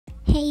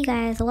Hey you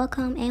guys,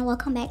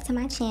 welcome back to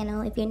my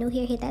channel. If you're new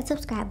here, hit that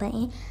subscribe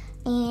button.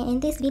 And in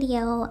this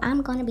video,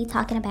 I'm going to be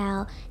talking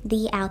about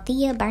the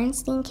Althea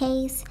Bernstein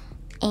case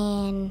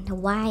and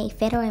why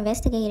federal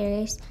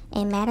investigators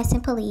and Madison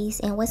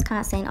police in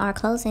Wisconsin are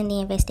closing the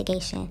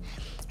investigation.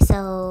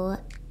 So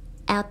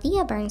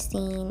Althea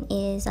Bernstein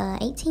is an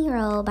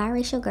 18-year-old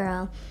biracial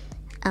girl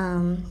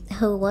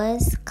who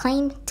was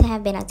claimed to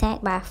have been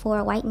attacked by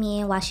 4 white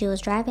men while she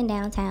was driving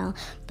downtown,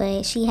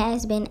 but she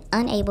has been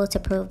unable to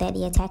prove that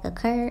the attack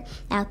occurred.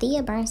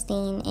 Althea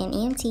Bernstein, an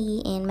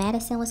EMT in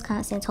Madison,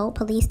 Wisconsin, told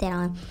police that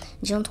on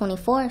June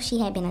 24th, she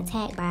had been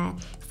attacked by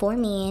 4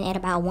 men at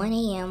about 1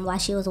 a.m. while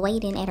she was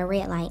waiting at a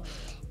red light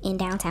in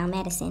downtown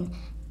Madison.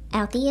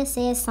 Althea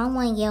says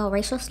someone yelled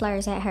racial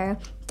slurs at her,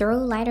 threw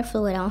lighter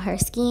fluid on her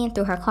skin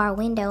through her car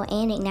window,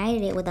 and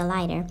ignited it with a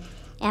lighter.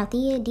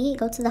 Althea did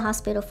go to the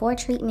hospital for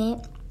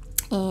treatment,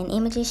 and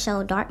images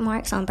show dark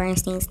marks on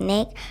Bernstein's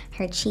neck,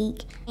 her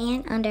cheek,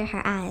 and under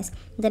her eyes.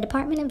 The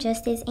Department of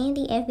Justice and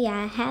the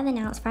FBI have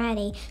announced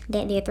Friday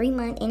that their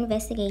 3-month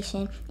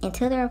investigation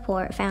into the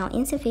report found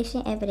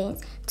insufficient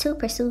evidence to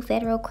pursue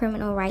federal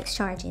criminal rights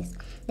charges.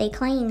 They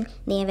claim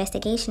the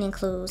investigation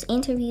includes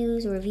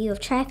interviews, review of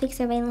traffic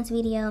surveillance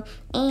video,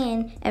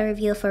 and a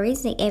review of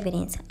forensic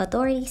evidence.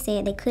 Authorities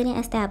said they couldn't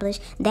establish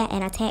that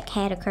an attack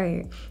had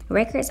occurred.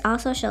 Records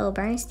also show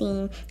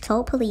Bernstein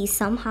told police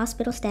some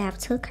hospital staff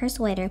took her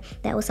sweater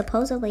that was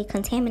supposedly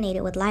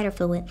contaminated with lighter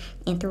fluid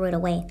and threw it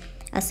away.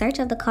 A search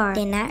of the car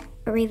did not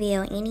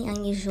reveal any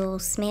unusual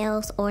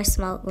smells or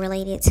smoke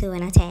related to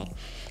an attack.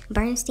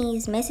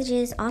 Bernstein's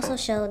messages also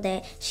showed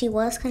that she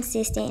was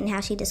consistent in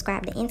how she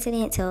described the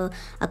incident to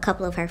a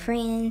couple of her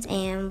friends,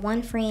 and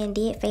one friend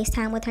did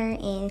FaceTime with her,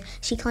 and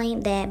she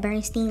claimed that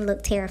Bernstein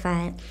looked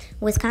terrified.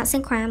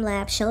 Wisconsin Crime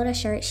Lab showed a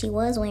shirt she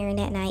was wearing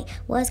that night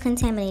was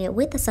contaminated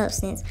with a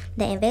substance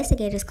that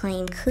investigators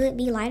claim could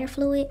be lighter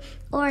fluid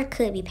or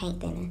could be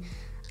paint thinner.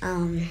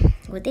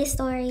 With this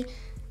story,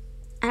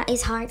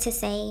 it's hard to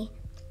say,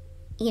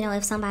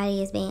 if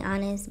somebody is being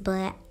honest,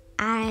 but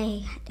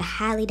I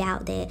highly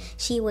doubt that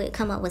she would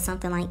come up with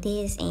something like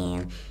this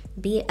and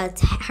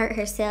hurt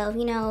herself.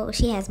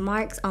 She has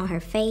marks on her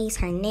face,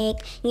 her neck.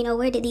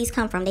 Where did these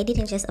come from? They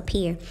didn't just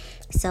appear.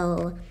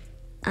 So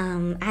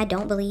I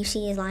don't believe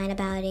she is lying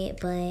about it,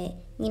 but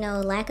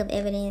lack of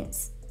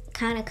evidence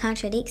kind of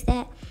contradicts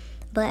that.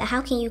 But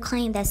how can you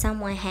claim that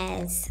someone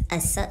has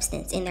a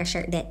substance in their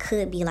shirt that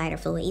could be lighter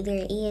fluid? Either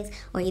it is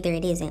or either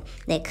it isn't.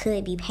 That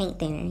could be paint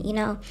thinner,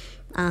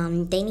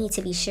 They need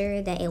to be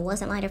sure that it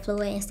wasn't lighter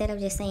fluid instead of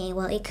just saying,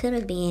 well, it could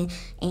have been,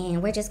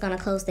 and we're just going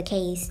to close the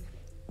case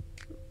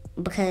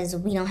because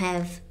we don't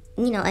have,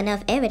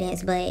 enough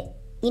evidence. But,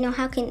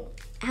 how can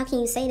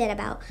you say that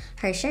about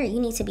her shirt?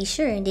 You need to be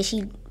sure. Did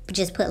she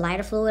just put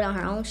lighter fluid on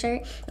her own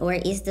shirt, or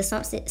is the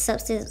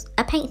substance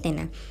a paint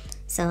thinner?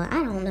 So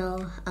I don't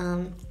know.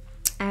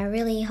 I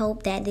really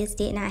hope that this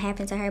did not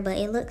happen to her, but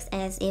it looks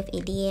as if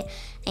it did,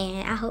 and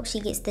I hope she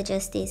gets the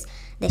justice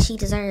that she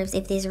deserves.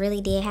 If this really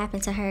did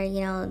happen to her,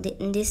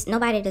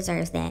 nobody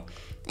deserves that,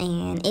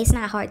 and it's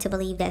not hard to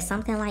believe that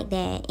something like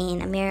that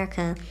in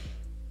America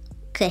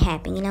could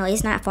happen.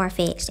 It's not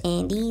far-fetched,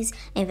 and these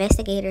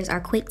investigators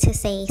are quick to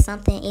say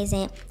something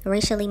isn't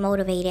racially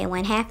motivated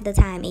when half the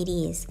time it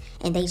is,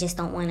 and they just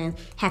don't want to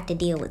have to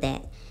deal with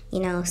that,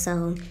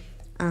 so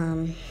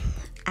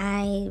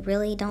I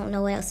really don't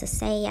know what else to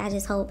say. I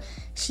just hope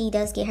she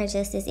does get her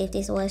justice if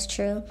this was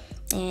true.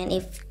 And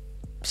if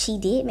she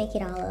did make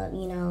it all up,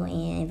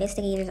 and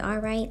investigators are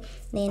right,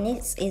 then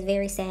this is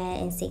very sad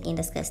and sick and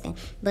disgusting.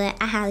 But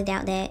I highly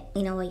doubt that, a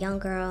young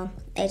girl,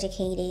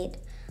 educated,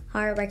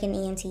 hardworking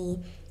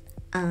EMT,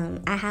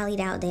 I highly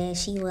doubt that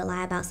she would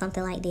lie about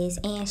something like this.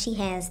 And she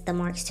has the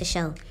marks to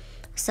show.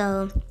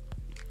 So,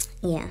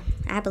 yeah,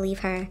 I believe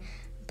her.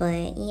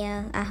 But,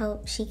 yeah, I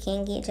hope she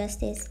can get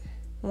justice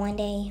one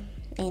day,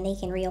 and they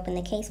can reopen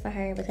the case for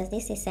her, because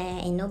this is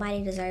sad and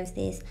nobody deserves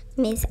this.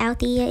 Miss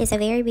Althea is a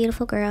very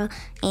beautiful girl,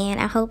 and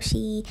I hope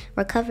she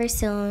recovers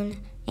soon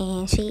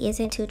and she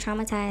isn't too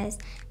traumatized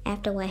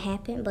after what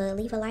happened. But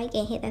leave a like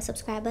and hit that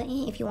subscribe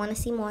button if you want to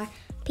see more.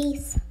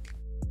 Peace.